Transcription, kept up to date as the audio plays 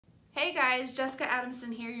Hey guys, Jessica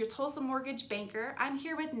Adamson here, your Tulsa mortgage banker. I'm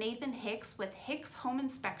here with Nathan Hicks with Hicks Home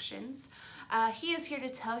Inspections. He is here to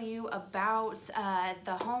tell you about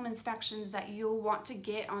the home inspections that you'll want to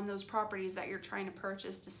get on those properties that you're trying to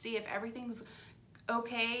purchase to see if everything's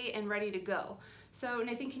okay and ready to go. So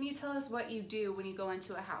Nathan, can you tell us what you do when you go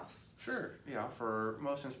into a house? Sure, yeah, for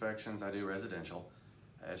most inspections I do residential.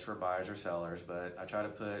 It's for buyers or sellers, but I try to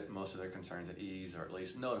put most of their concerns at ease, or at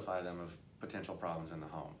least notify them of potential problems in the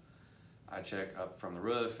home. I check up from the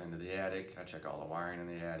roof into the attic. I check all the wiring in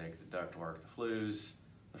the attic, the ductwork, the flues,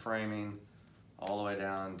 the framing, all the way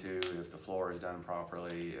down to if the floor is done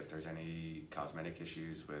properly, if there's any cosmetic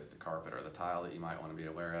issues with the carpet or the tile that you might want to be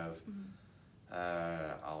aware of.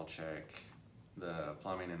 I'll check the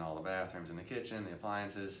plumbing in all the bathrooms in the kitchen, the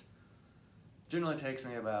appliances. Generally takes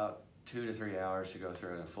me about 2 to 3 hours to go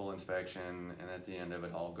through a full inspection, and at the end of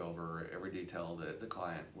it I'll go over every detail that the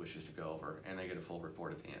client wishes to go over, and they get a full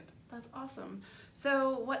report at the end. That's awesome.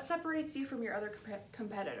 So what separates you from your other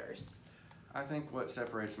competitors? I think what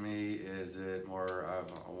separates me is that more of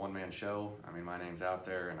a one-man show. I mean, my name's out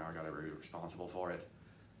there and I gotta be responsible for it.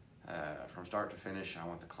 From start to finish, I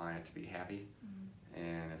want the client to be happy.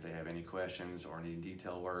 And if they have any questions or need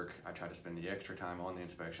detail work, I try to spend the extra time on the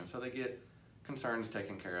inspection so they get concerns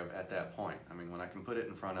taken care of at that point. I mean, when I can put it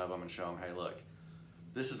in front of them and show them, hey, look,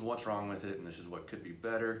 this is what's wrong with it and this is what could be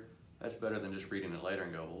better, that's better than just reading it later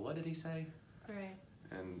and go, well, what did he say? Right.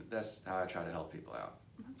 And that's how I try to help people out.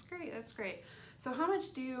 That's great, that's great. So how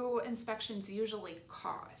much do inspections usually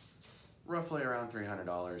cost? Roughly around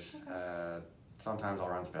 $300. Okay. Sometimes I'll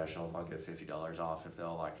run specials. I'll get $50 off if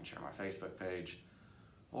they'll like and share my Facebook page.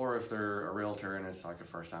 Or if they're a realtor and it's like a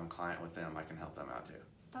first-time client with them, I can help them out too.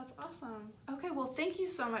 That's awesome. Okay, well, thank you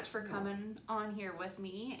so much for coming on here with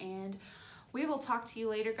me, and we will talk to you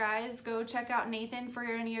later, guys. Go check out Nathan for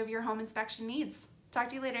any of your home inspection needs. Talk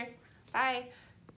to you later. Bye.